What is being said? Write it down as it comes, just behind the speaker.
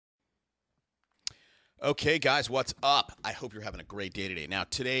Okay, guys, what's up? I hope you're having a great day today. Now,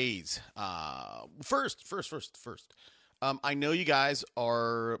 today's first. I know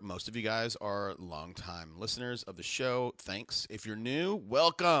most of you guys are longtime listeners of the show. Thanks. If you're new,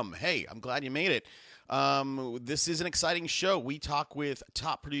 welcome. Hey, I'm glad you made it. This is an exciting show. We talk with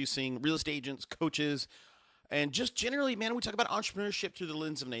top producing real estate agents, coaches, and just generally, man, we talk about entrepreneurship through the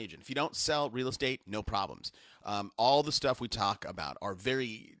lens of an agent. If you don't sell real estate, no problems. All the stuff we talk about are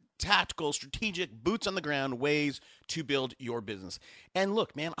very tactical, strategic, boots on the ground ways to build your business. And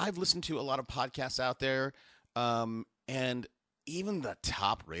look, man, I've listened to a lot of podcasts out there, and even the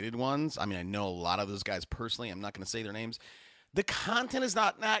top rated ones. I mean, I know a lot of those guys personally. I'm not going to say their names. The content is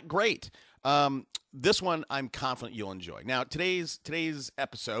not that great. This one, I'm confident you'll enjoy. Now, today's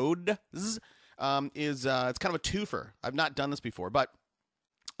episode is it's kind of a twofer. I've not done this before, but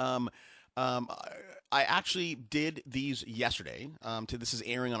I actually did these yesterday. This is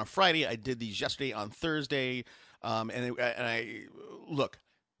airing on a Friday. I did these yesterday on Thursday. And I look,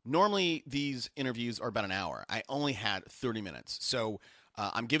 normally these interviews are about an hour. I only had 30 minutes. So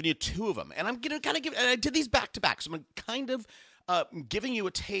I'm giving you two of them. And I'm going to kind of and I did these back to back. So I'm kind of giving you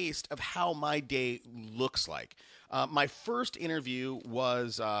a taste of how my day looks like. My first interview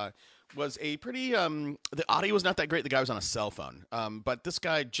was a pretty, the audio was not that great. The guy was on a cell phone. But this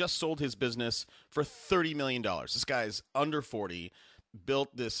guy just sold his business for $30 million. This guy's under 40,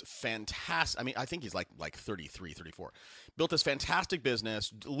 built this fantastic, I think he's like 33, 34. Built this fantastic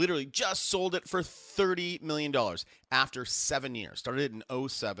business, literally just sold it for $30 million after 7 years. Started it in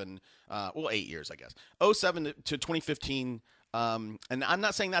 07, 8 years, I guess. 07 to 2015. And I'm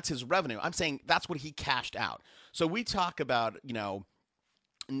not saying that's his revenue. I'm saying that's what he cashed out. So we talk about,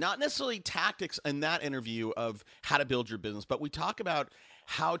 not necessarily tactics in that interview of how to build your business, but we talk about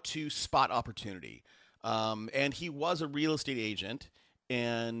how to spot opportunity. And he was a real estate agent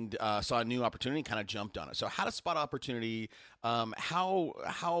and saw a new opportunity, kind of jumped on it. So how to spot opportunity, how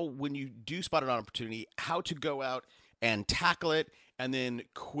when you do spot an opportunity, how to go out and tackle it, and then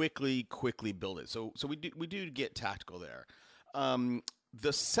quickly build it. So we do get tactical there.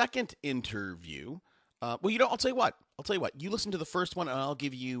 The second interview. I'll tell you what. You listen to the first one, and I'll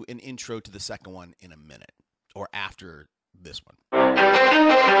give you an intro to the second one in a minute, or after this one.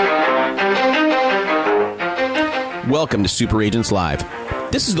 Welcome to Super Agents Live.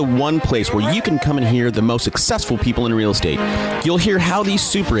 This is the one place where you can come and hear the most successful people in real estate. You'll hear how these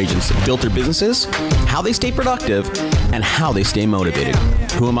super agents built their businesses, how they stay productive, and how they stay motivated.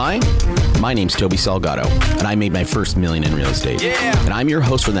 Who am I? My name's Toby Salgado, and I made my first $1 million in real estate. Yeah. And I'm your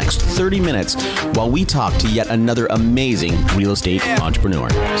host for the next 30 minutes while we talk to yet another amazing real estate entrepreneur.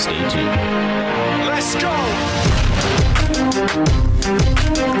 Stay tuned. Let's go!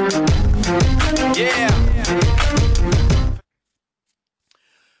 Yeah!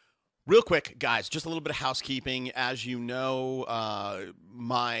 Real quick, guys, just a little bit of housekeeping. As you know,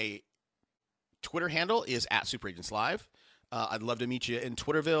 my Twitter handle is @SuperAgentsLive. I'd love to meet you in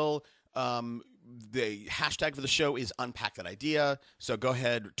Twitterville. The hashtag for the show is Unpack That Idea. So go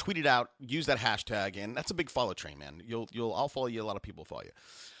ahead, tweet it out, use that hashtag, and that's a big follow train, man. I'll follow you. A lot of people follow you.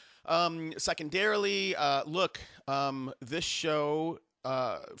 Secondarily, this show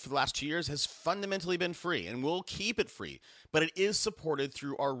for the last 2 years has fundamentally been free, and we'll keep it free, but it is supported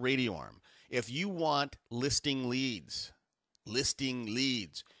through our radio arm. If you want listing leads,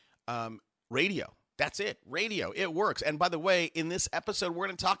 radio. That's it. Radio. It works. And by the way, in this episode, we're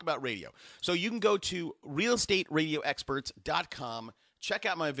going to talk about radio. So you can go to realestateradioexperts.com, check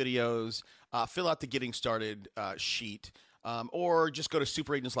out my videos, fill out the getting started sheet, or just go to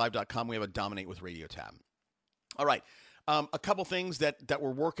superagentslive.com. We have a Dominate with Radio tab. All right. A couple things that we're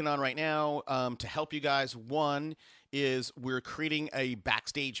working on right now to help you guys. One is we're creating a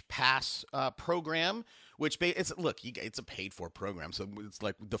Backstage Pass program, which it's a paid-for program, so it's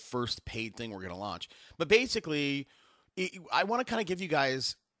like the first paid thing we're going to launch. But basically, I want to kind of give you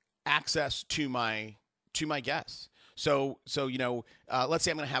guys access to my guests. So let's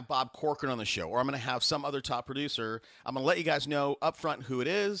say I'm going to have Bob Corcoran on the show, or I'm going to have some other top producer. I'm going to let you guys know up front who it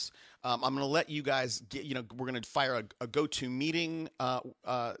is. I'm going to let you guys get, we're going to fire a go-to meeting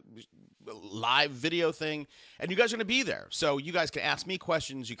live video thing, and you guys are going to be there. So you guys can ask me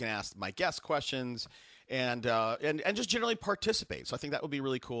questions. You can ask my guests questions. And just generally participate. So I think that would be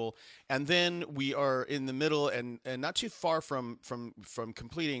really cool. And then we are in the middle and not too far from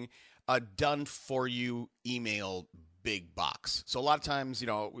completing a done for you email big box. So a lot of times,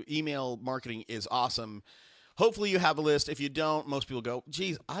 email marketing is awesome. Hopefully you have a list. If you don't, most people go,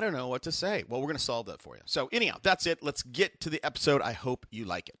 geez, I don't know what to say. Well, we're going to solve that for you. So anyhow, that's it. Let's get to the episode. I hope you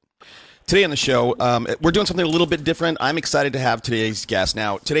like it. Today on the show, we're doing something a little bit different. I'm excited to have today's guest.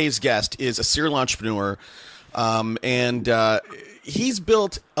 Now, today's guest is a serial entrepreneur, and he's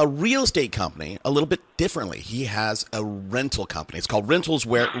built a real estate company a little bit differently. He has a rental company. It's called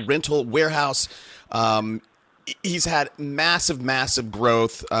Rental Warehouse. He's had massive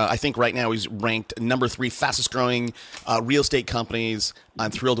growth. I think right now he's ranked number 3 fastest growing real estate companies.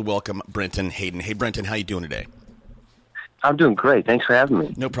 I'm thrilled to welcome Brenton Hayden. Hey, Brenton, how you doing today? I'm doing great. Thanks for having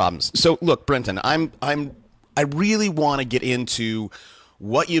me. No problems. So, look, Brenton, I really want to get into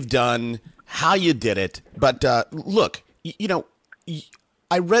what you've done, how you did it. But look,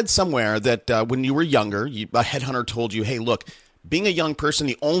 I read somewhere that when you were younger, a headhunter told you, "Hey, look, being a young person,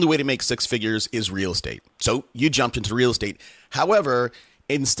 the only way to make 6 figures is real estate." So you jumped into real estate. However,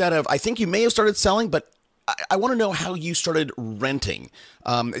 instead of, I think you may have started selling, but I want to know how you started renting.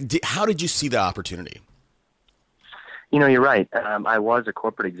 How did you see the opportunity? You're right. I was a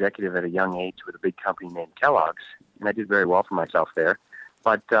corporate executive at a young age with a big company named Kellogg's, and I did very well for myself there.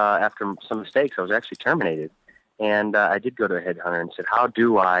 But after some mistakes, I was actually terminated. And I did go to a headhunter and said, how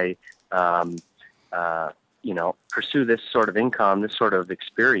do I, pursue this sort of income, this sort of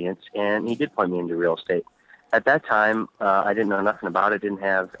experience? And he did point me into real estate. At that time, I didn't know nothing about it, didn't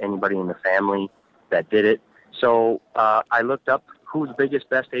have anybody in the family that did it. So I looked up who the biggest,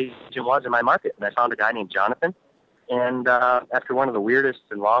 best agent was in my market, and I found a guy named Jonathan. And after one of the weirdest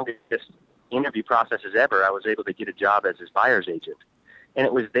and longest interview processes ever, I was able to get a job as his buyer's agent. And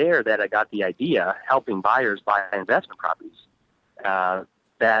it was there that I got the idea, helping buyers buy investment properties,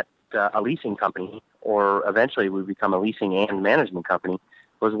 that a leasing company, or eventually would become a leasing and management company,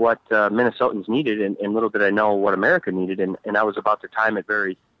 was what Minnesotans needed, and little did I know what America needed, and I was about to time it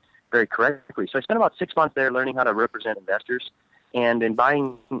very, very correctly. So I spent about 6 months there learning how to represent investors. And in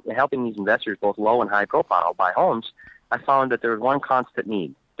helping these investors, both low and high profile, buy homes, I found that there was one constant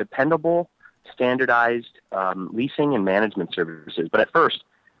need: dependable, standardized leasing and management services. But at first,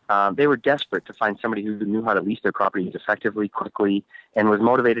 they were desperate to find somebody who knew how to lease their properties effectively, quickly, and was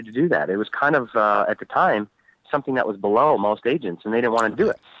motivated to do that. It was kind of, at the time, something that was below most agents, and they didn't want to do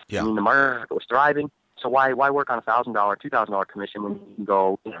it. Yeah. I mean, the market was thriving, so why work on a $1,000, $2,000 commission when you can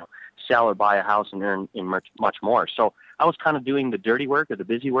go, sell or buy a house and earn much more? So I was kind of doing the dirty work or the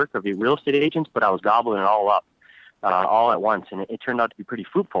busy work of the real estate agents, but I was gobbling it all up all at once, and it turned out to be pretty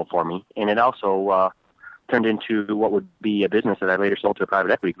fruitful for me. And it also turned into what would be a business that I later sold to a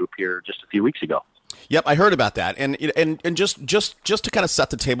private equity group here just a few weeks ago. Yep, I heard about that. And just to kind of set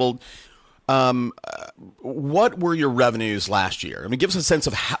the table, what were your revenues last year? I mean, give us a sense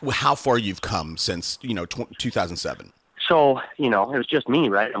of how far you've come since 2007. So it was just me,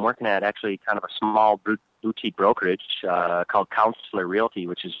 right? I'm working at actually kind of a small boutique brokerage called Counselor Realty,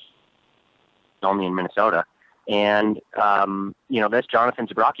 which is only in Minnesota. And, this Jonathan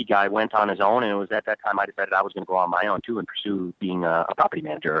Zabrocki guy went on his own, and it was at that time I decided I was going to go on my own, too, and pursue being a property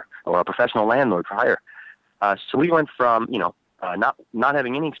manager or a professional landlord for hire. So we went from, not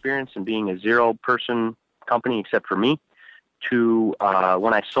having any experience and being a 0-person company except for me to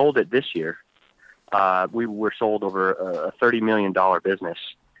when I sold it this year, we were sold over a $30 million business.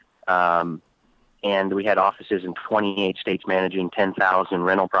 And we had offices in 28 states managing 10,000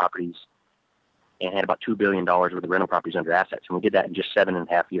 rental properties and had about $2 billion worth of rental properties under assets. And we did that in just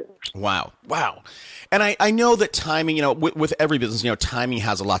 7.5 years. Wow. And I know that timing, with every business, timing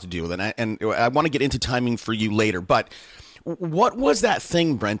has a lot to do with it. And I want to get into timing for you later. But what was that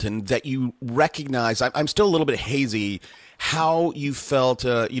thing, Brenton, that you recognized? I'm still a little bit hazy how you felt,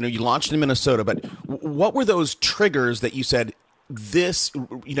 you launched in Minnesota, but what were those triggers that you said this,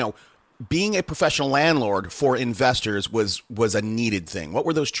 being a professional landlord for investors was a needed thing? What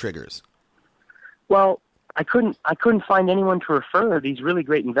were those triggers? Well, I couldn't find anyone to refer these really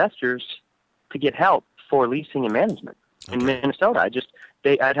great investors to get help for leasing and management in Minnesota.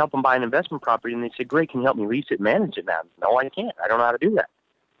 I'd help them buy an investment property, and they'd say, "Great, can you help me lease it and manage it now?" No, I can't. I don't know how to do that.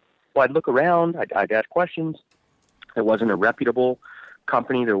 Well, I'd look around. I'd ask questions. There wasn't a reputable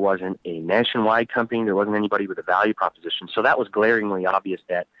company. There wasn't a nationwide company. There wasn't anybody with a value proposition. So that was glaringly obvious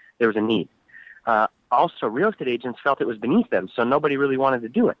that there was a need. Also, real estate agents felt it was beneath them, so nobody really wanted to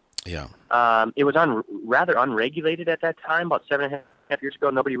do it. Yeah. It was rather unregulated at that time, about 7.5 years ago.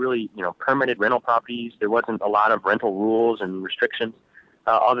 Nobody really, permitted rental properties. There wasn't a lot of rental rules and restrictions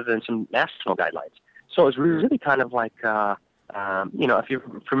other than some national guidelines. So it was really kind of like, if you're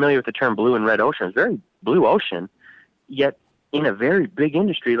familiar with the term blue and red ocean, it's very blue ocean, yet in a very big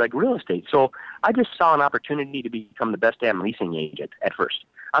industry like real estate. So I just saw an opportunity to become the best damn leasing agent at first.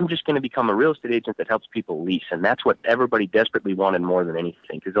 I'm just going to become a real estate agent that helps people lease, and that's what everybody desperately wanted more than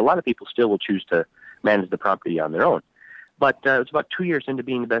anything, because a lot of people still will choose to manage the property on their own. But it was about 2 years into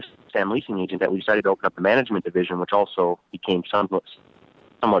being the best Sam leasing agent that we decided to open up the management division, which also became somewhat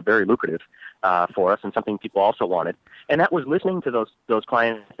very lucrative for us and something people also wanted. And that was listening to those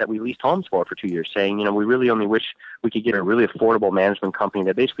clients that we leased homes for 2 years, saying, we really only wish we could get a really affordable management company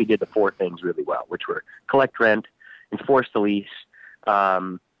that basically did the four things really well, which were collect rent, enforce the lease,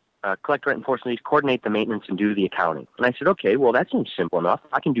 coordinate the maintenance, and do the accounting. And I said, okay, well, that seems simple enough.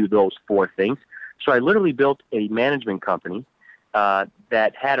 I can do those four things. So I literally built a management company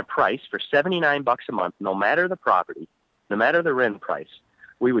that had a price for $79 a month, no matter the property, no matter the rent price.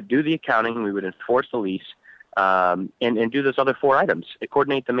 We would do the accounting, we would enforce the lease, and do those other four items,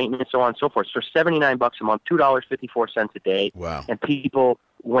 coordinate the maintenance, so on and so forth. So $79 a month, $2.54 a day, Wow. And people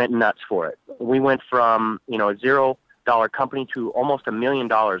went nuts for it. We went from a $0 company to almost $1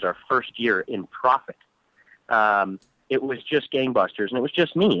 million our first year in profit. It was just gangbusters, and it was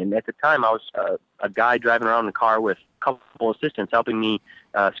just me. And at the time, I was a guy driving around in the car with a couple assistants helping me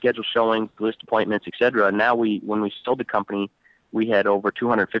schedule showings, list appointments, etc. And now when we sold the company, we had over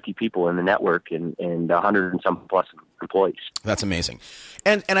 250 people in the network and 100 and some plus employees. That's amazing.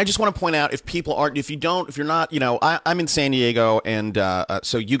 And I just want to point out, if you're not, I'm in San Diego, and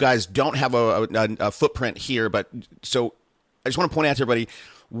so you guys don't have a footprint here, but so I just want to point out to everybody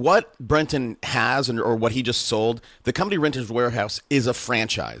what Brenton has or what he just sold. The company Renters Warehouse is a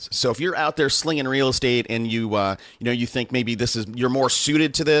franchise. So if you're out there slinging real estate and you think maybe you're more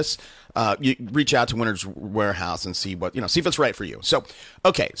suited to this, you reach out to Renters Warehouse and see if it's right for you. So,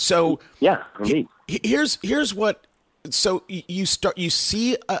 okay. So yeah, indeed. Here's what, so you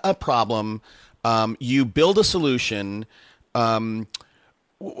see a problem, you build a solution. Help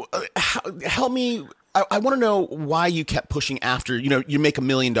me. I want to know why you kept pushing after, you make $1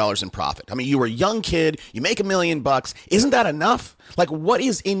 million in profit. I mean, you were a young kid, you make $1 million. Isn't that enough? Like, what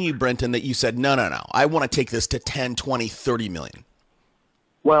is in you, Brenton, that you said, no, I want to take this to 10, 20, 30 million?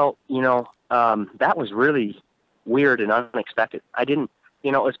 Well, that was really weird and unexpected. I didn't,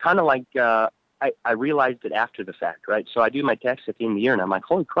 it was kind of like, I realized it after the fact, right? So I do my taxes at the end of the year and I'm like,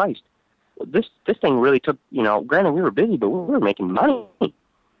 holy Christ, this thing really took, granted we were busy, but we were making money.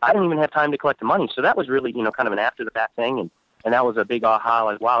 I didn't even have time to collect the money. So that was really, kind of an after the fact thing. And that was a big aha,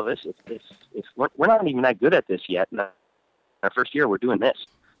 like, wow, we're not even that good at this yet. In our first year, we're doing this.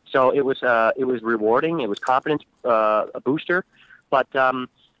 So it was rewarding. It was confidence, a booster. But, the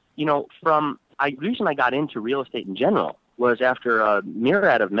reason I got into real estate in general was after a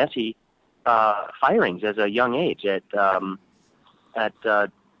myriad of messy firings as a young age. I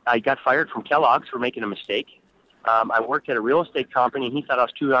got fired from Kellogg's for making a mistake. I worked at a real estate company, and he thought I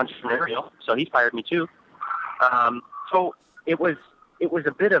was too entrepreneurial, so he fired me too. So it was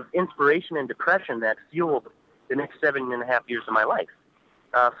a bit of inspiration and depression that fueled the next 7.5 years of my life.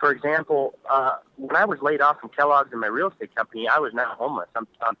 For example, when I was laid off from Kellogg's and my real estate company, I was now homeless. I'm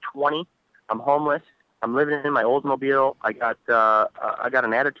 20. I'm homeless. I'm living in my Oldsmobile. I got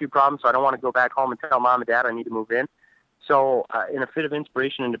an attitude problem, so I don't want to go back home and tell mom and dad I need to move in. So in a fit of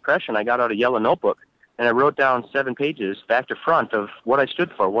inspiration and depression, I got out a yellow notebook, and I wrote down 7 pages back to front of what I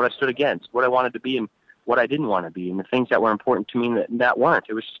stood for, what I stood against, what I wanted to be, and what I didn't want to be, and the things that were important to me that weren't.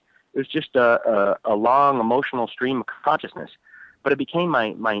 It was just a long emotional stream of consciousness. But it became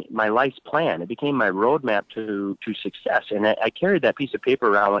my life's plan. It became my roadmap to success. And I carried that piece of paper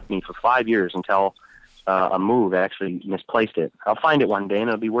around with me for 5 years until a move actually misplaced it. I'll find it one day, and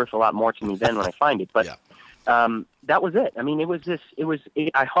it'll be worth a lot more to me then when I find it. But yeah. That was it. I mean,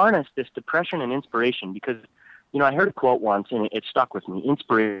 I harnessed this depression and inspiration because, I heard a quote once, and it stuck with me.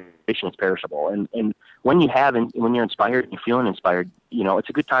 Inspiration is perishable. And when you're inspired and you're feeling inspired, it's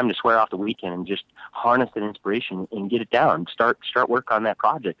a good time to swear off the weekend and just harness that inspiration and get it down. Start work on that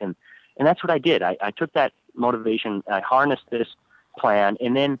project. And that's what I did. I took that motivation, I harnessed this plan,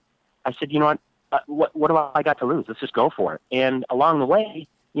 and then I said, what do I got to lose? Let's just go for it. And along the way,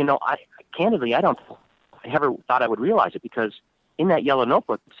 candidly, I never thought I would realize it, because in that yellow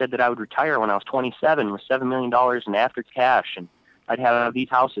notebook it said that I would retire when I was 27 with $7 million in after cash, and I'd have these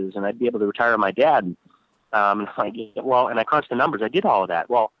houses, and I'd be able to retire my dad. And I crunched the numbers. I did all of that.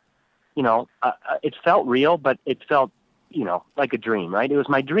 Well, it felt real, but it felt, like a dream, right? It was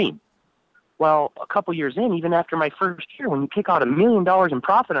my dream. Well, a couple years in, even after my first year, when you kick out $1 million in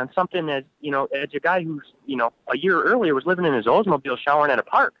profit on something as a guy who's, a year earlier was living in his Oldsmobile showering at a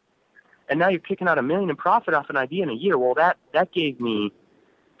park, and now you're kicking out $1 million in profit off an idea in a year. Well, that gave me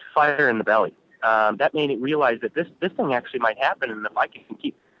fire in the belly. That made it realize that this thing actually might happen, and if I can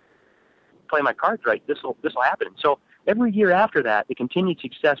keep playing my cards right, this will happen. So every year after that, the continued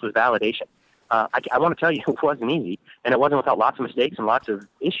success was validation. I want to tell you, it wasn't easy, and it wasn't without lots of mistakes and lots of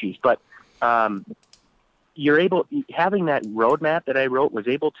issues. But you're able, having that roadmap that I wrote was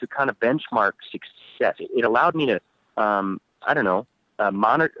able to kind of benchmark success. It allowed me to,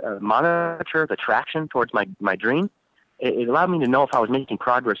 monitor the traction towards my dream. It allowed me to know if I was making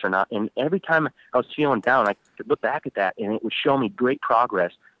progress or not. And every time I was feeling down, I could look back at that, and it would show me great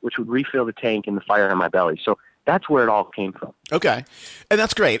progress, which would refill the tank and the fire in my belly. So that's where it all came from. Okay, and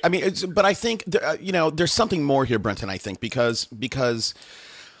that's great. I mean, but I think there's something more here, Brenton. I think because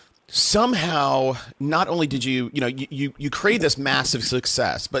somehow not only did you create this massive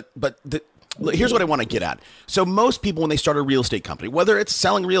success, but here's what I want to get at. So most people, when they start a real estate company, whether it's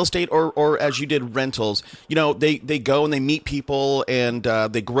selling real estate or as you did rentals, they go and they meet people and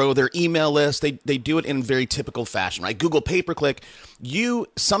they grow their email list. They do it in very typical fashion, right? Google pay-per-click. You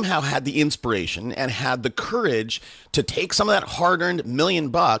somehow had the inspiration and had the courage to take some of that hard-earned $1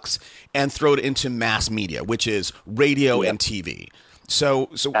 million and throw it into mass media, which is radio and TV. So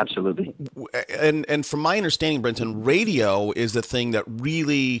Absolutely. And from my understanding, Brenton, radio is the thing that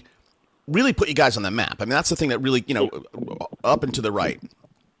really put you guys on the map. I mean, that's the thing that really, up and to the right.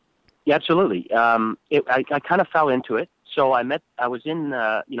 Yeah, absolutely. I kind of fell into it. So I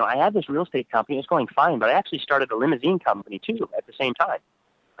had this real estate company. It was going fine, but I actually started a limousine company too at the same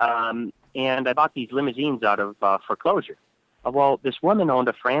time. And I bought these limousines out of foreclosure. Well, this woman owned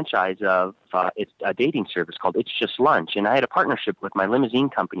a franchise of it's a dating service called It's Just Lunch, and I had a partnership with my limousine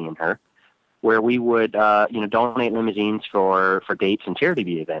company and her, where we would donate limousines for dates and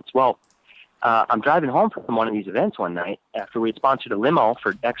charity events. Well, I'm driving home from one of these events one night after we had sponsored a limo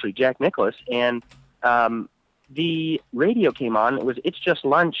for actually Jack Nicklaus, and the radio came on. It was It's Just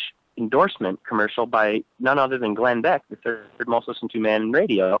Lunch endorsement commercial by none other than Glenn Beck, the third most listened to man in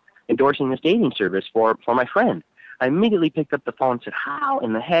radio, endorsing this dating service for my friend. I immediately picked up the phone and said, how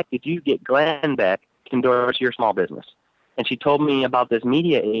in the heck did you get Glenn Beck to endorse your small business? And she told me about this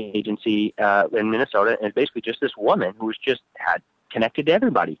media agency in Minnesota, and it's basically just this woman who had connected to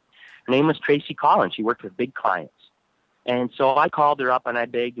everybody. Her name was Tracy Collins. She worked with big clients. And so I called her up, and I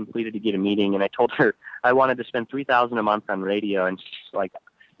begged and pleaded to get a meeting, and I told her I wanted to spend $3,000 a month on radio, and she's like,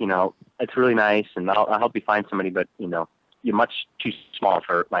 it's really nice, and I'll help you find somebody, but, you're much too small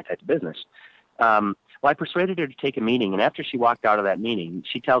for my type of business. Well, I persuaded her to take a meeting, and after she walked out of that meeting,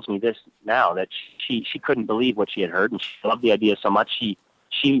 she tells me this now, that she couldn't believe what she had heard, and she loved the idea so much she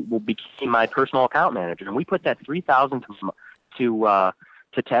became my personal account manager. And we put that $3,000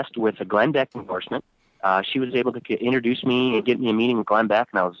 to test with a Glenn Beck endorsement. She was able to introduce me and get me a meeting with Glenn Beck,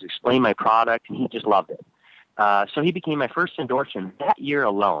 and I was explaining my product, and he just loved it. So he became my first endorsement. That year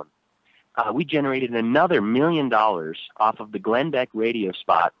alone, we generated another $1 million off of the Glenn Beck radio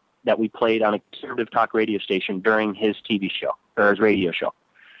spot that we played on a conservative talk radio station during his TV show, or his radio show.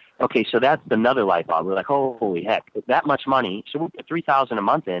 Okay, so that's another light bulb. We're like, holy heck, that much money. So we put $3,000 a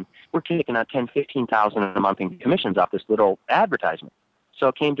month in. We're taking out $10,000, $15,000 a month in commissions off this little advertisement. So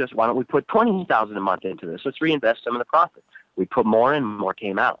it came to us, why don't we put $20,000 a month into this? Let's reinvest some of the profit. We put more in, more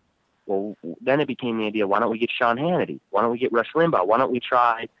came out. Well, then it became the idea, why don't we get Sean Hannity? Why don't we get Rush Limbaugh? Why don't we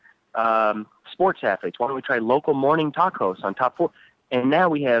try sports athletes? Why don't we try local morning talk hosts on Top 4? And now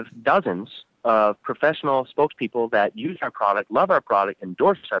we have dozens of professional spokespeople that use our product, love our product,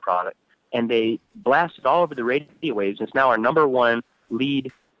 endorse our product, and they blast it all over the radio waves. It's now our number one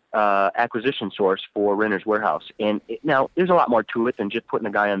lead acquisition source for Renter's Warehouse. And now there's a lot more to it than just putting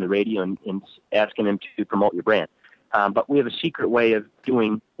a guy on the radio and asking him to promote your brand. But we have a secret way of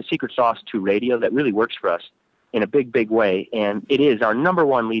doing a secret sauce to radio that really works for us in a big, big way. And it is our number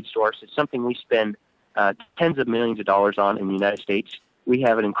one lead source. It's something we spend tens of millions of dollars on in the United States. We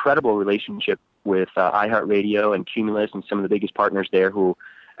have an incredible relationship with iHeartRadio and Cumulus and some of the biggest partners there who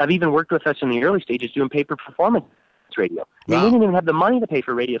have even worked with us in the early stages doing pay-per-performance radio. Wow. We didn't even have the money to pay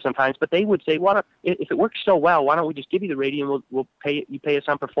for radio sometimes, but they would say, if it works so well, why don't we just give you the radio and we'll pay us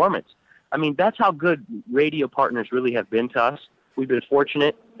on performance? I mean, that's how good radio partners really have been to us. We've been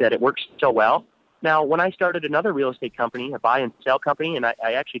fortunate that it works so well. Now, when I started another real estate company, a buy and sell company, and I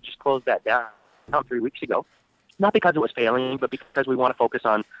actually just closed that down 3 weeks ago, not because it was failing, but because we want to focus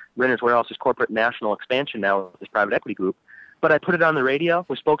on Renter's Warehouse's corporate national expansion now with this private equity group. But I put it on the radio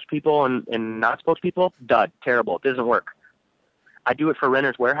with spokespeople and not spokespeople. Dud. Terrible. It doesn't work. I do it for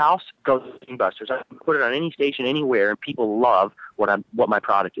Renter's Warehouse. Goes gangbusters. I put it on any station anywhere, and people love what my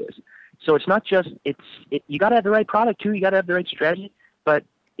product is. So it's not just you got to have the right product too. You got to have the right strategy. But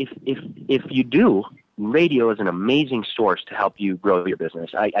if you do, radio is an amazing source to help you grow your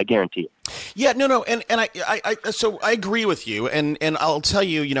business. I guarantee it. Yeah, no, and so I agree with you, and I'll tell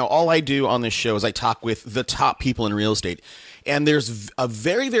you, all I do on this show is I talk with the top people in real estate, and there's a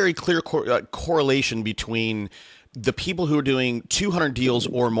very, very clear correlation between the people who are doing 200 deals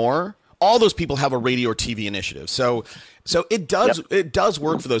or more all those people have a radio or TV initiative. So it does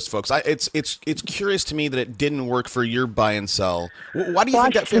work for those folks. It's curious to me that it didn't work for your buy and sell. Why do you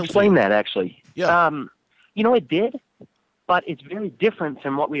think that failed? Explain that actually. Yeah. It did, but it's very different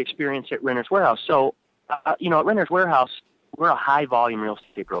than what we experienced at Renter's Warehouse. So, at Renter's Warehouse, we're a high-volume real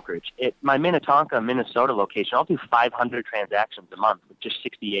estate brokerage. At my Minnetonka, Minnesota location, I'll do 500 transactions a month with just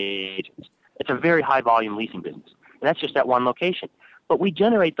 60 agents. It's a very high-volume leasing business, and that's just at one location. But we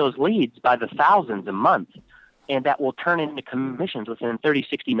generate those leads by the thousands a month, and that will turn into commissions within 30,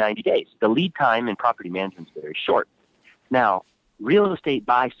 60, 90 days. The lead time in property management is very short. Now, real estate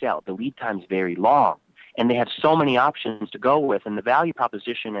buy-sell, the lead time is very long, and they have so many options to go with, and the value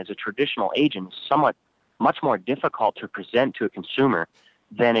proposition as a traditional agent is much more difficult to present to a consumer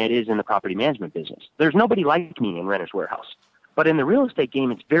than it is in the property management business. There's nobody like me in Renter's Warehouse. But in the real estate game,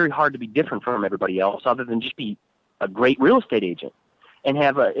 it's very hard to be different from everybody else other than just be a great real estate agent and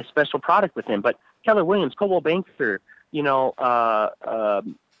have a special product with them. But Keller Williams, Coldwell Banker, RE/MAX,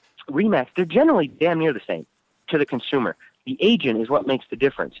 they're generally damn near the same to the consumer. The agent is what makes the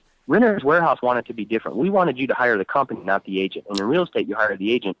difference. Renter's Warehouse wanted to be different. We wanted you to hire the company, not the agent. And in real estate, you hire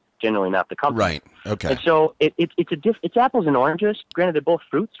the agent, generally not the company. Right. Okay. And so it's apples and oranges. Granted, they're both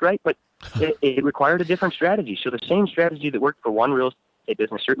fruits, right? But it required a different strategy. So the same strategy that worked for one real estate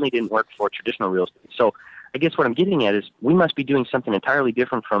business certainly didn't work for traditional real estate. So I guess what I'm getting at is we must be doing something entirely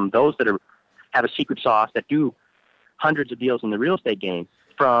different from those that have a secret sauce that do hundreds of deals in the real estate game,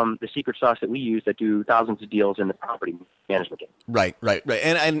 from the secret sauce that we use that do thousands of deals in the property management game. Right.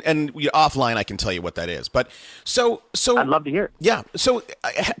 And offline, I can tell you what that is. But so I'd love to hear it. Yeah. So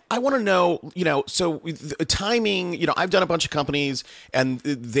I want to know, so the timing, I've done a bunch of companies and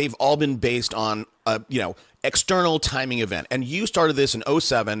they've all been based on, external timing event. And you started this in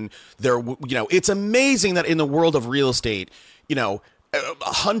 2007. It's amazing that in the world of real estate,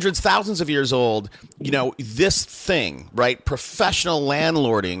 hundreds, thousands of years old, this thing, right? Professional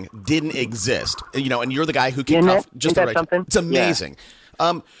landlording didn't exist, and you're the guy who kicked off just the right. Something? It's amazing.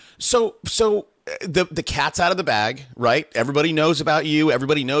 Yeah. So the cat's out of the bag, right? Everybody knows about you.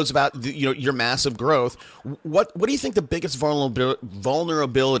 Everybody knows about your massive growth. What do you think the biggest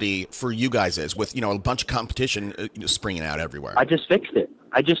vulnerability for you guys is with a bunch of competition springing out everywhere? I just fixed it.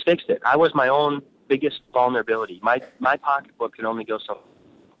 I was my own biggest vulnerability. My pocketbook can only go so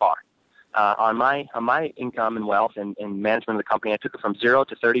far. On my income and wealth and management of the company, I took it from 0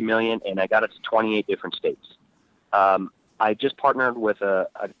 to 30 million, and I got it to 28 different states. I just partnered with a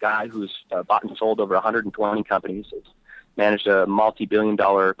guy who's bought and sold over 120 companies. He's managed a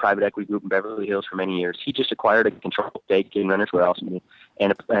multi-billion-dollar private equity group in Beverly Hills for many years. He just acquired a control stake in Renter's Warehouse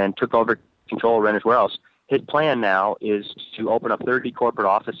and took over control of Renter's Warehouse. His plan now is to open up 30 corporate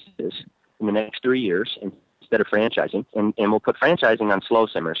offices in the next 3 years instead of franchising, and we'll put franchising on slow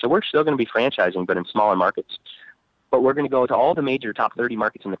simmer. So we're still going to be franchising, but in smaller markets. But we're going to go to all the major top 30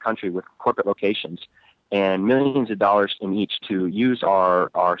 markets in the country with corporate locations and millions of dollars in each to use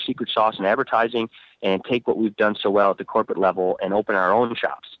our secret sauce and advertising and take what we've done so well at the corporate level and open our own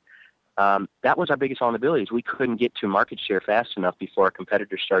shops. That was our biggest vulnerability. We couldn't get to market share fast enough before our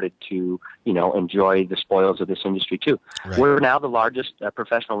competitors started to, enjoy the spoils of this industry too. Right. We're now the largest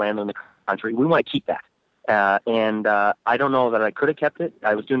professional landlord in the country. We want to keep that. And I don't know that I could have kept it.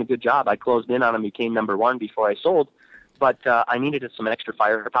 I was doing a good job. I closed in on them, became number one before I sold. But I needed some extra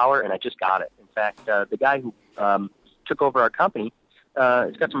firepower, and I just got it. In fact, the guy who took over our company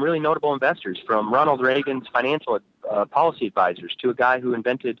has got some really notable investors, from Ronald Reagan's financial policy advisors to a guy who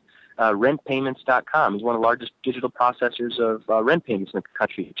invented rentpayments.com. He's one of the largest digital processors of rent payments in the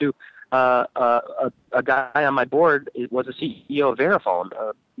country, too. A guy on my board was a CEO of Verifone,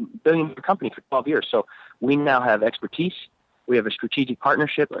 a billion-dollar company for 12 years. So we now have expertise, we have a strategic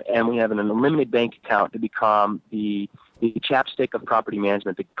partnership, and we have an unlimited bank account to become the chapstick of property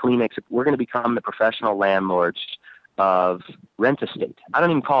management, the Kleenex. We're going to become the professional landlords of rent estate. I don't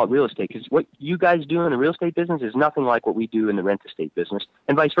even call it real estate, because what you guys do in the real estate business is nothing like what we do in the rent estate business,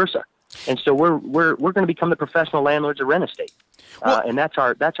 and vice versa. And so we're going to become the professional landlords of rent estate. And that's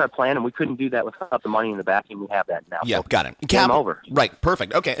our plan, and we couldn't do that without the money in the backing. We have that now. Yeah, so got it. Game over. Right,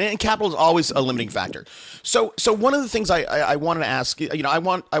 perfect. Okay, and capital is always a limiting factor. So one of the things I wanted to ask, I'm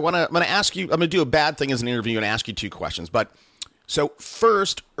going to ask you. I'm going to do a bad thing as an interview and ask you two questions. But so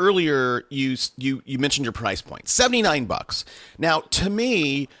first, earlier you mentioned your price point, $79. Now, to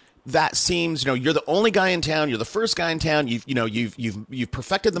me, that seems, you're the only guy in town. You're the first guy in town. You've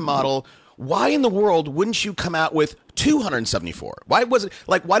perfected the model. Why in the world wouldn't you come out with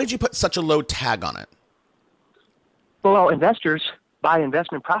 $274? Why did you put such a low tag on it? Well, investors buy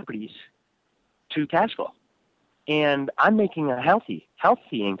investment properties to cash flow. and I'm making a healthy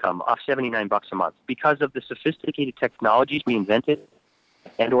income off $79 a month because of the sophisticated technologies we invented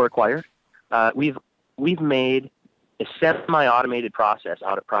and or acquired. We've made a semi-automated process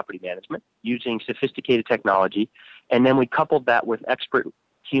out of property management using sophisticated technology, and then we coupled that with expert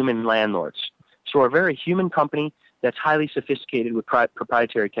human landlords. So we're a very human company that's highly sophisticated with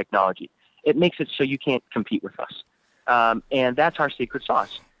proprietary technology. It makes it so you can't compete with us, and that's our secret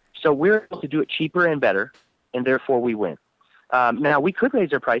sauce. So we're able to do it cheaper and better, and therefore we win. Now, we could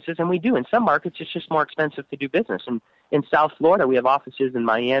raise our prices, and we do. In some markets, it's just more expensive to do business. And in South Florida, we have offices in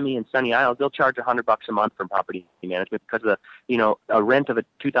Miami and Sunny Isles. They'll charge $100 a month for property management because a rent of a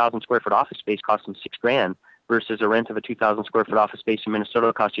 2,000 square foot office space costs them $6,000 versus a rent of a 2,000 square foot office space in Minnesota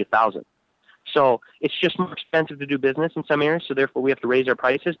will cost you $1,000. So it's just more expensive to do business in some areas. So therefore, we have to raise our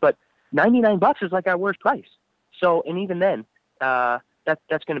prices. But $99 is like our worst price. So, and even then,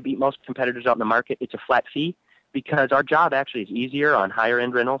 that's going to beat most competitors out in the market. It's a flat fee because our job actually is easier on higher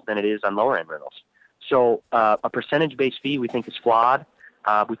end rentals than it is on lower end rentals. So a percentage-based fee we think is flawed.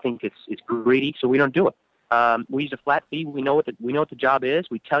 We think it's greedy, so we don't do it. We use a flat fee. We know what the job is.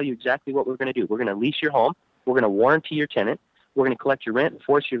 We tell you exactly what we're going to do. We're going to lease your home. We're going to warranty your tenant. We're going to collect your rent,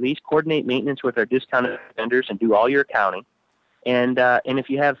 enforce your lease, coordinate maintenance with our discounted vendors, and do all your accounting. And if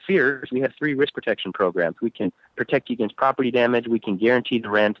you have fears, we have 3 risk protection programs. We can protect you against property damage. We can guarantee the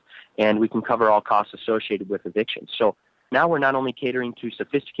rent, and we can cover all costs associated with evictions. So now we're not only catering to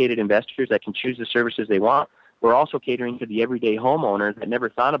sophisticated investors that can choose the services they want, we're also catering to the everyday homeowner that never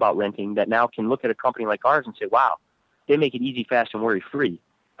thought about renting, that now can look at a company like ours and say, wow, they make it easy, fast, and worry-free.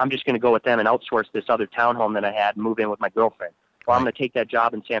 I'm just going to go with them and outsource this other townhome that I had and move in with my girlfriend. Or I'm going to take that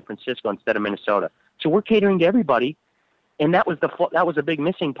job in San Francisco instead of Minnesota. So we're catering to everybody, and that was a big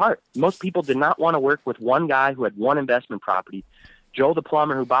missing part. Most people did not want to work with one guy who had one investment property. Joe the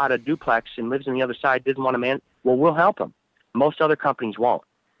plumber who bought a duplex and lives on the other side didn't want to man. Well, we'll help him. Most other companies won't.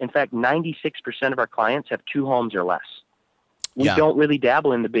 In fact, 96% of our clients have 2 homes or less. We don't really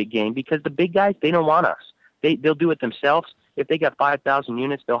dabble in the big game because the big guys, they don't want us. They'll do it themselves. If they got 5,000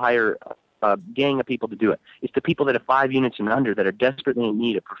 units, they'll hire a gang of people to do it. It's the people that have 5 units and under that are desperately in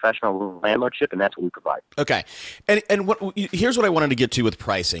need of professional landlordship, and that's what we provide. Okay, and here's what I wanted to get to with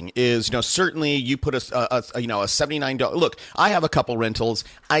pricing is, certainly you put a $79. Look, I have a couple rentals.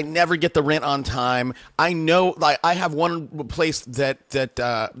 I never get the rent on time. I know, like, I have one place that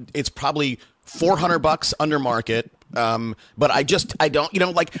it's probably $400 under market. But I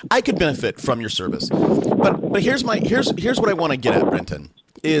don't, I could benefit from your service. But here's what I want to get at, Brenton,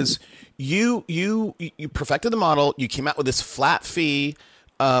 is you perfected the model. You came out with this flat fee.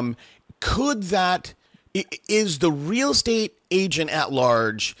 Is the real estate agent at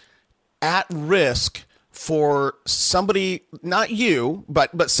large at risk for somebody, not you,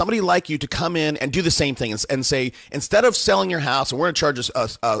 but somebody like you to come in and do the same thing and say, instead of selling your house and we're going to charge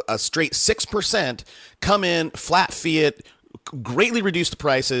a straight 6%, come in, flat fee it, greatly reduce the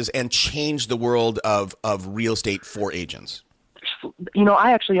prices, and change the world of real estate for agents?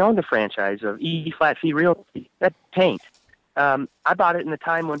 I actually owned a franchise of E Flat Fee Realty. That tanked. I bought it in the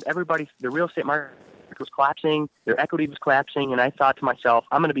time when the real estate market was collapsing, their equity was collapsing, and I thought to myself,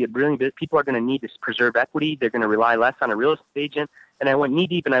 I'm going to be a brilliant business. People are going to need to preserve equity. They're going to rely less on a real estate agent. And I went knee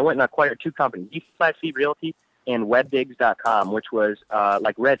deep, and I went and acquired 2 companies, E Flat Fee Realty and webdigs.com, which was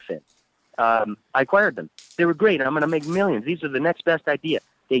like Redfin. I acquired them. They were great. I'm going to make millions. These are the next best idea.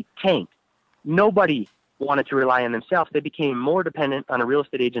 They tanked. Nobody wanted to rely on themselves. They became more dependent on a real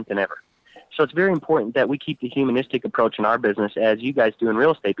estate agent than ever. So it's very important that we keep the humanistic approach in our business as you guys do in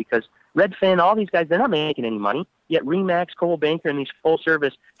real estate, because Redfin, all these guys, they're not making any money. Yet RE/MAX, Coldwell Banker, and these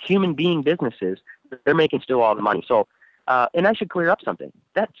full-service human being businesses, they're making still all the money. So, and I should clear up something.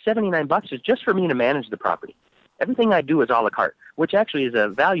 That $79 is just for me to manage the property. Everything I do is a la carte, which actually is a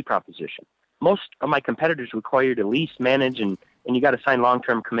value proposition. Most of my competitors require you to lease, manage, and you got to sign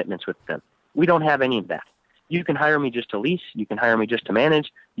long-term commitments with them. We don't have any of that. You can hire me just to lease. You can hire me just to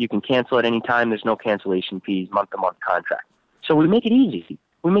manage. You can cancel at any time. There's no cancellation fees, month-to-month contract. So we make it easy.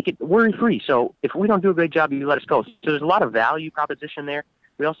 We make it worry-free. So if we don't do a great job, you let us go. So there's a lot of value proposition there.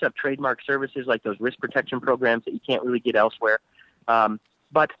 We also have trademark services like those risk protection programs that you can't really get elsewhere.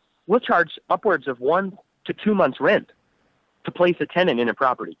 But we'll charge upwards of 1 to 2 months rent to place a tenant in a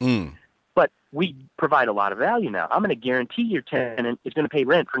property. But we provide a lot of value now. I'm going to guarantee your tenant is going to pay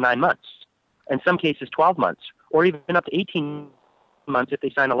rent for 9 months. In some cases, 12 months, or even up to 18 months if they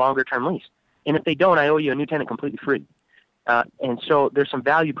sign a longer-term lease. And if they don't, I owe you a new tenant completely free. And so there's some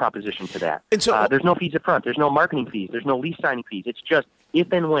value proposition to that. And so there's no fees up front. There's no marketing fees. There's no lease signing fees. It's just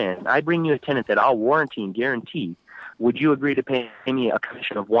if and when I bring you a tenant that I'll warranty and guarantee, would you agree to pay me a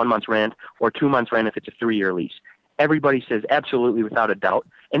commission of 1 month's rent or 2 months' rent if it's a 3-year lease? Everybody says absolutely without a doubt.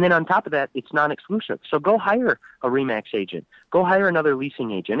 And then on top of that, it's non-exclusive. So go hire a RE/MAX agent. Go hire another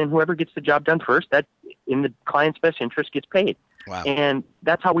leasing agent, and whoever gets the job done first, that in the client's best interest gets paid. Wow. And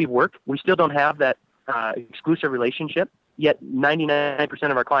that's how we work. We still don't have that exclusive relationship, yet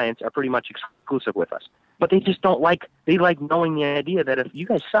 99% of our clients are pretty much exclusive with us. But they just they like knowing the idea that if you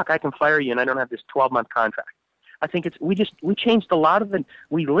guys suck, I can fire you and I don't have this 12-month contract. I think we changed a lot of it.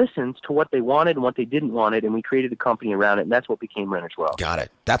 We listened to what they wanted and what they didn't want it, and we created a company around it, and that's what became Renters World. Got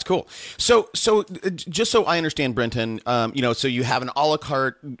it. That's cool. So just so I understand, Brenton, so you have an a la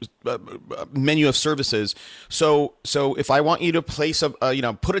carte menu of services. So if I want you to place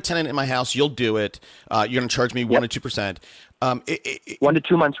put a tenant in my house, you'll do it. You're going to charge me 1 to 2%. 1 to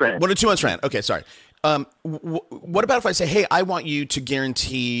 2 months rent. 1 to 2 months rent. Okay, sorry. What about if I say, hey, I want you to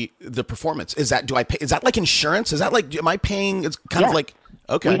guarantee the performance? Is that like insurance? Is that like, am I paying? It's kind of like,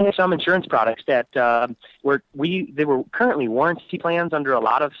 okay. We have some insurance products that they were currently warranty plans under a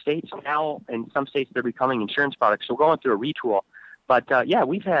lot of states. Now in some states they're becoming insurance products. So we're going through a retool. But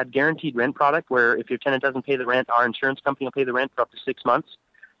we've had guaranteed rent product where if your tenant doesn't pay the rent, our insurance company will pay the rent for up to 6 months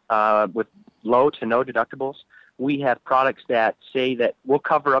with low to no deductibles. We have products that say that we'll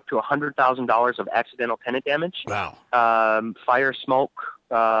cover up to $100,000 of accidental tenant damage. Wow. Fire, smoke,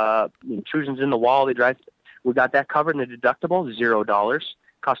 intrusions in the wall. We got that covered, and the deductible $0.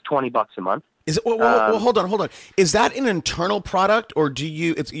 Costs $20 a month. Is it? Well, hold on. Is that an internal product, or do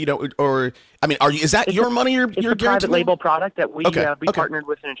you? It's is that your money? It's a private label product that we partnered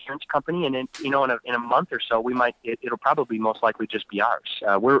with an insurance company, and in a month or so it'll probably most likely just be ours.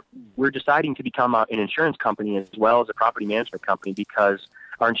 We're deciding to become an insurance company as well as a property management company because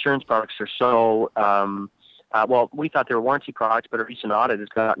our insurance products are so. We thought they were warranty products, but a recent audit has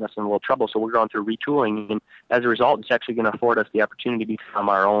gotten us in a little trouble, so we're going through retooling, and as a result, it's actually going to afford us the opportunity to become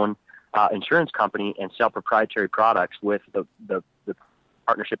our own insurance company and sell proprietary products with the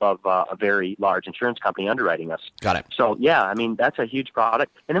partnership of a very large insurance company underwriting us. Got it. So, that's a huge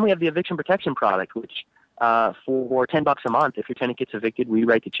product. And then we have the eviction protection product, which for $10 a month, if your tenant gets evicted, we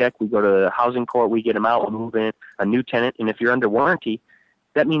write the check, we go to the housing court, we get them out, we'll move in a new tenant. And if you're under warranty,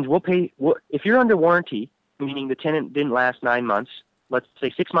 that means we'll pay. If you're under warranty, meaning the tenant didn't last 9 months, let's say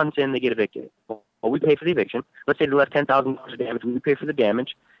 6 months in, they get evicted. Well, we pay for the eviction. Let's say they left $10,000 of damage, we pay for the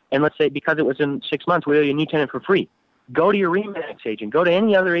damage. And let's say because it was in 6 months, we owe you a new tenant for free. Go to your RE/MAX agent. Go to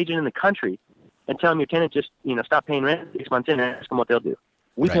any other agent in the country and tell them your tenant just stopped paying rent 6 months in and ask them what they'll do.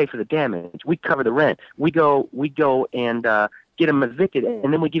 We pay for the damage. We cover the rent. We go and get them evicted,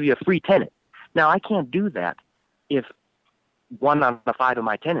 and then we give you a free tenant. Now, I can't do that if 1 out of 5 of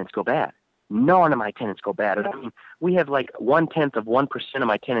my tenants go bad. None of my tenants go bad. I mean, we have like 0.1% of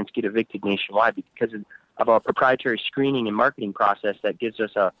my tenants get evicted nationwide because of our proprietary screening and marketing process that gives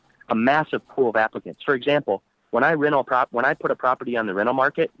us a massive pool of applicants. For example, when I put a property on the rental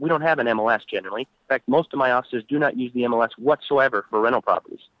market, we don't have an MLS generally. In fact, most of my offices do not use the MLS whatsoever for rental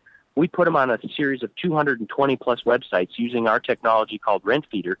properties. We put them on a series of 220 plus websites using our technology called Rent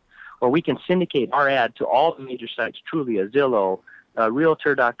Feeder, where we can syndicate our ad to all the major sites, Trulia, Zillow,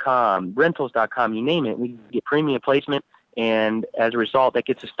 Realtor.com, Rentals.com, you name it. We get premium placement, and as a result, that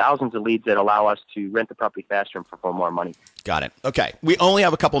gets us thousands of leads that allow us to rent the property faster and for more money. Got it. Okay. We only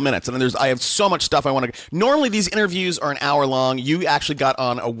have a couple minutes, and I have so much stuff I want to. Normally, these interviews are an hour long. You actually got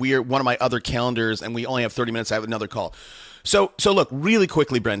on one of my other calendars, and we only have 30 minutes. I have another call. So look, really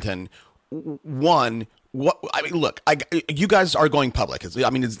quickly, Brenton. One, you guys are going public.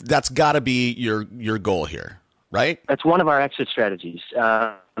 That's got to be your goal here. Right? That's one of our exit strategies.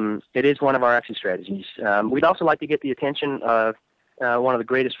 It is one of our exit strategies. We'd also like to get the attention of one of the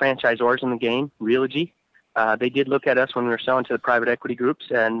greatest franchisors in the game, Realogy. They did look at us when we were selling to the private equity groups,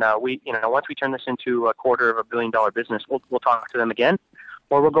 and once we turn this into a $250 million business, we'll talk to them again,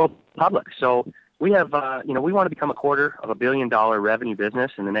 or we'll go public. So we have, we want to become a $250 million revenue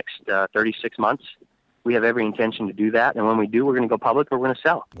business in the next 36 months. We have every intention to do that, and when we do, we're going to go public or we're going to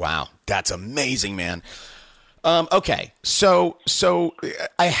sell. Wow, that's amazing, man. Okay. So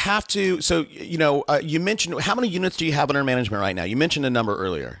I have to, you mentioned, how many units do you have under management right now? You mentioned a number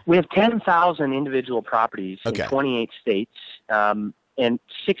earlier. We have 10,000 individual properties in 28 states, and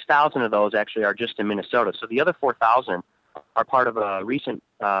 6,000 of those actually are just in Minnesota. So the other 4,000 are part of a recent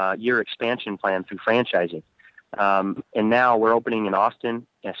year expansion plan through franchising. And now we're opening in Austin,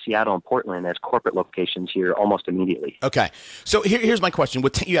 Seattle, and Portland as corporate locations here almost immediately. Okay. So here's my question.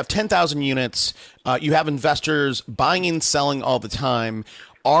 You have 10,000 units. You have investors buying and selling all the time.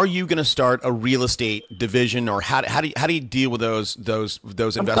 Are you going to start a real estate division, or how do you deal with those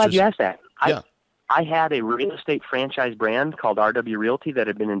investors? I'm glad you asked that. I had a real estate franchise brand called RW Realty that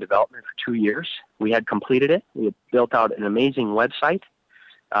had been in development for 2 years. We had completed it. We had built out an amazing website.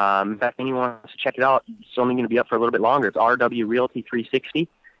 In fact, anyone wants to check it out, it's only going to be up for a little bit longer. It's RW Realty 360.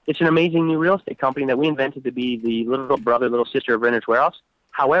 It's an amazing new real estate company that we invented to be the little brother, little sister of Renter's Warehouse.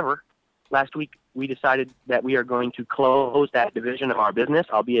 However, last week we decided that we are going to close that division of our business,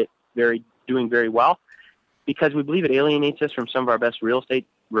 albeit doing very well, because we believe it alienates us from some of our best real estate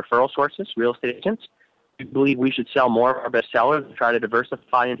referral sources, real estate agents. We believe we should sell more of our best sellers and try to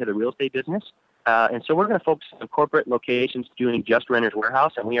diversify into the real estate business. And so we're going to focus on corporate locations doing just Renter's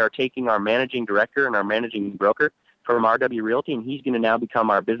Warehouse, and we are taking our managing director and our managing broker from RW Realty, and he's going to now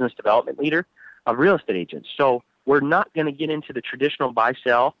become our business development leader of real estate agents. So we're not going to get into the traditional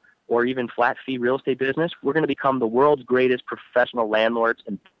buy-sell or even flat-fee real estate business. We're going to become the world's greatest professional landlords,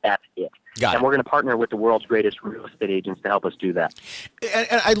 and that's it. And we're going to partner with the world's greatest real estate agents to help us do that.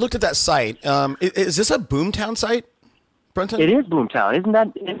 And I looked at that site. Is this a Boomtown site, Brenton? It is Boomtown. Isn't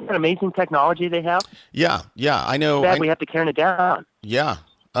that amazing technology they have? Yeah, I know. We have to tear it down. Yeah.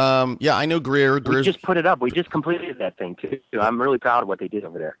 I know Greer. We just put it up. We just completed that thing, too. I'm really proud of what they did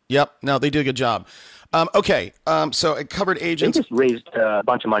over there. Yep. No, they did a good job. Okay. So it covered agents. They just raised a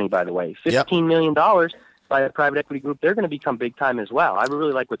bunch of money, by the way. $15 million by a private equity group. They're going to become big time as well. I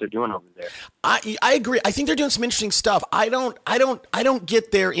really like what they're doing over there. I agree. I think they're doing some interesting stuff. I don't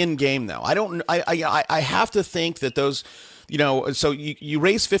get their in game though. I have to think that those, so you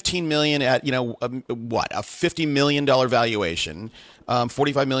raise $15 million at, what, a $50 million valuation,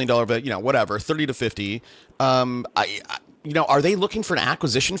 $45 million, whatever, 30 to 50. Are they looking for an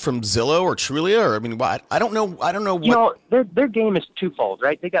acquisition from Zillow or Trulia, or what? I don't know. What... their game is twofold,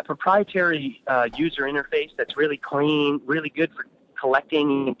 right? They got proprietary user interface that's really clean, really good for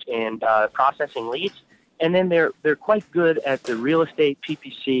collecting and processing leads, and then they're quite good at the real estate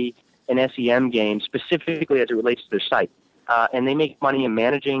PPC and SEM game, specifically as it relates to their site. And they make money in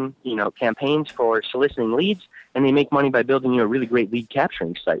managing, campaigns for soliciting leads, and they make money by building, a really great lead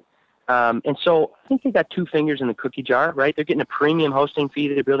capturing site. And so I think they got two fingers in the cookie jar, right? They're getting a premium hosting fee.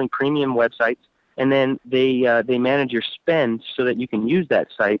 They're building premium websites, and then they manage your spend so that you can use that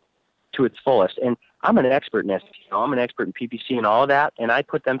site to its fullest. And I'm an expert in SEO. I'm an expert in PPC and all of that, and I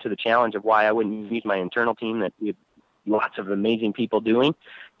put them to the challenge of why I wouldn't use my internal team that we have lots of amazing people doing.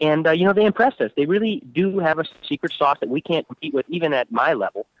 And, they impressed us. They really do have a secret sauce that we can't compete with even at my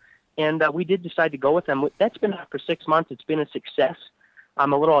level. And we did decide to go with them. That's been out for 6 months. It's been a success.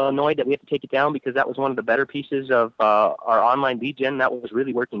 I'm a little annoyed that we have to take it down because that was one of the better pieces of our online lead gen. That was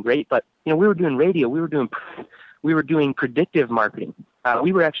really working great. But, we were doing radio. We were doing predictive marketing.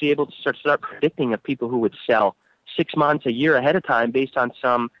 We were actually able to start predicting of people who would sell 6 months, a year ahead of time based on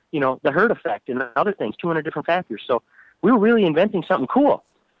some, the herd effect and other things, 200 different factors. So we were really inventing something cool.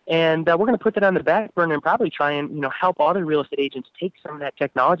 And we're going to put that on the back burner and probably try and, help other real estate agents take some of that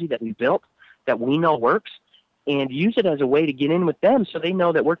technology that we built, that we know works, and use it as a way to get in with them so they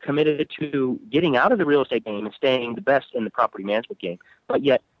know that we're committed to getting out of the real estate game and staying the best in the property management game, but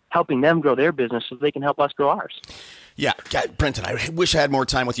yet helping them grow their business so they can help us grow ours. Yeah, God, Brenton, I wish I had more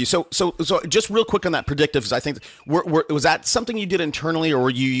time with you. So just real quick on that predictive, because I think, was that something you did internally, or were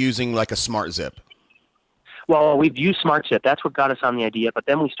you using like a smart zip? Well, we've used SmartZip. That's what got us on the idea. But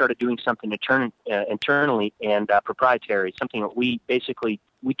then we started doing something internally and proprietary, something that we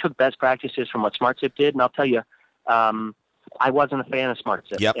took best practices from what SmartZip did. And I'll tell you, I wasn't a fan of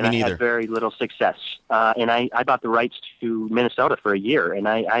SmartZip. Yep, and me neither. I had very little success. And I bought the rights to Minnesota for a year, and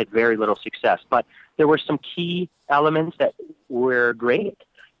I had very little success. But there were some key elements that were great,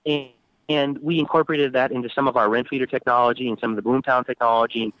 and we incorporated that into some of our rent feeder technology and some of the Boomtown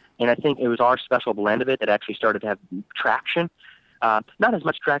technology. And I think it was our special blend of it that actually started to have traction. Not as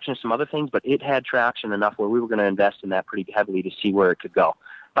much traction as some other things, but it had traction enough where we were going to invest in that pretty heavily to see where it could go.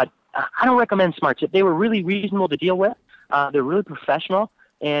 But I don't recommend SmartZip. They were really reasonable to deal with. They're really professional.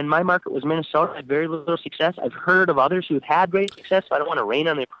 And my market was Minnesota. I had very little success. I've heard of others who've had great success, so I don't want to rain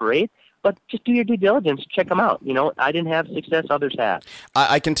on their parade. But just do your due diligence. Check them out. I didn't have success. Others have.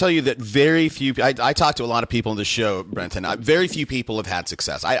 I can tell you that very few – I talked to a lot of people in the show, Brenton. Very few people have had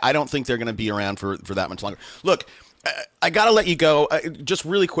success. I don't think they're going to be around for that much longer. Look, I got to let you go. Just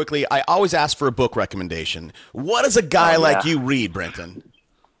really quickly, I always ask for a book recommendation. What does a guy like you read, Brenton?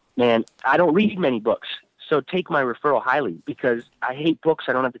 Man, I don't read many books. So take my referral highly because I hate books.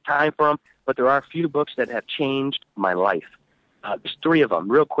 I don't have the time for them. But there are a few books that have changed my life. There's 3 of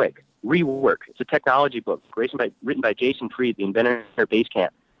them, real quick. Rework. It's a technology book written by Jason Fried, the inventor of Basecamp.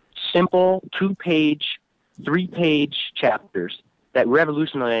 Simple 2-page, 3-page chapters that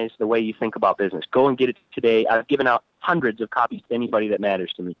revolutionize the way you think about business. Go and get it today. I've given out hundreds of copies to anybody that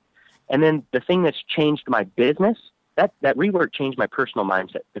matters to me. And then the thing that's changed my business, that rework changed my personal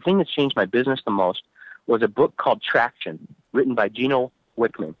mindset. The thing that's changed my business the most was a book called Traction, written by Gino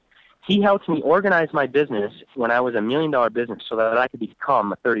Wickman. He helped me organize my business when I was $1 million business so that I could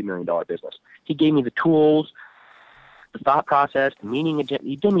become a $30 million business. He gave me the tools, the thought process, the meeting agenda.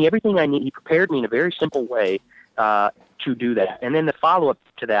 He gave me everything I need. He prepared me in a very simple way to do that. And then the follow-up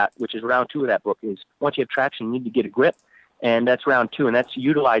to that, which is round 2 of that book, is once you have traction, you need to get a grip. And that's round 2, and that's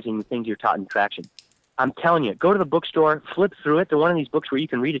utilizing the things you're taught in traction. I'm telling you, go to the bookstore, flip through it. They're one of these books where you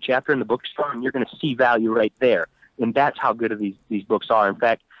can read a chapter in the bookstore, and you're going to see value right there. And that's how good of these books are. In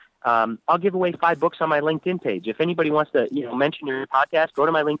fact, I'll give away 5 books on my LinkedIn page. If anybody wants to, mention your podcast, go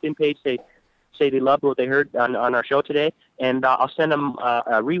to my LinkedIn page, say they loved what they heard on our show today, and I'll send them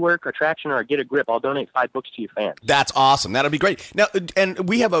a rework or traction or a get a grip. I'll donate 5 books to your fans. That's awesome. That'll be great. Now, and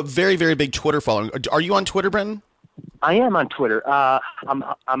we have a very, very big Twitter following. Are you on Twitter, Brenton? I am on Twitter.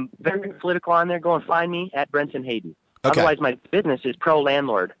 I'm very political on there. Go and find me at Brenton Hayden. Okay. Otherwise, my business is Pro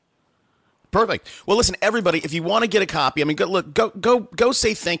Landlord. Perfect. Well, listen, everybody, if you want to get a copy, I mean, go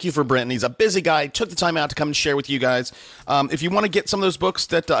say thank you for Brenton. He's a busy guy. Took the time out to come and share with you guys. If you want to get some of those books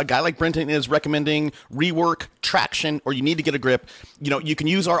that a guy like Brenton is recommending, Rework, Traction, or you need to get a grip, you can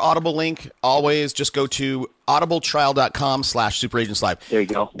use our Audible link. Always just go to audibletrial.com/superagentslive. There you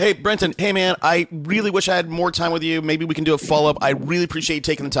go. Hey, Brenton. Hey, man, I really wish I had more time with you. Maybe we can do a follow-up. I really appreciate you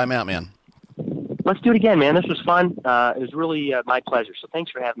taking the time out, man. Let's do it again, man. This was fun. It was really my pleasure. So thanks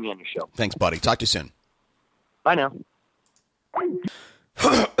for having me on your show. Thanks, buddy. Talk to you soon. Bye now.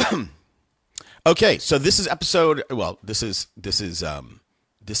 Okay, so this is episode. Well, this is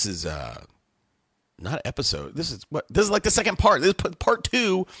not episode. This is like the second part. This is part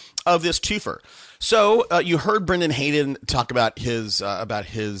 2 of this twofer. So you heard Brenton Hayden talk about his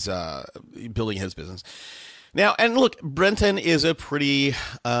building his business. Now, and look, Brenton is a pretty,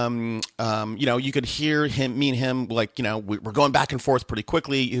 you could hear me and him, like, we're going back and forth pretty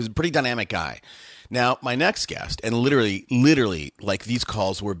quickly. He's a pretty dynamic guy. Now, my next guest, and literally, like, these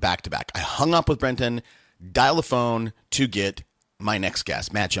calls were back to back. I hung up with Brenton, dialed the phone to get my next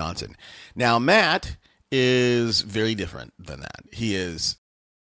guest, Matt Johnson. Now, Matt is very different than that. He is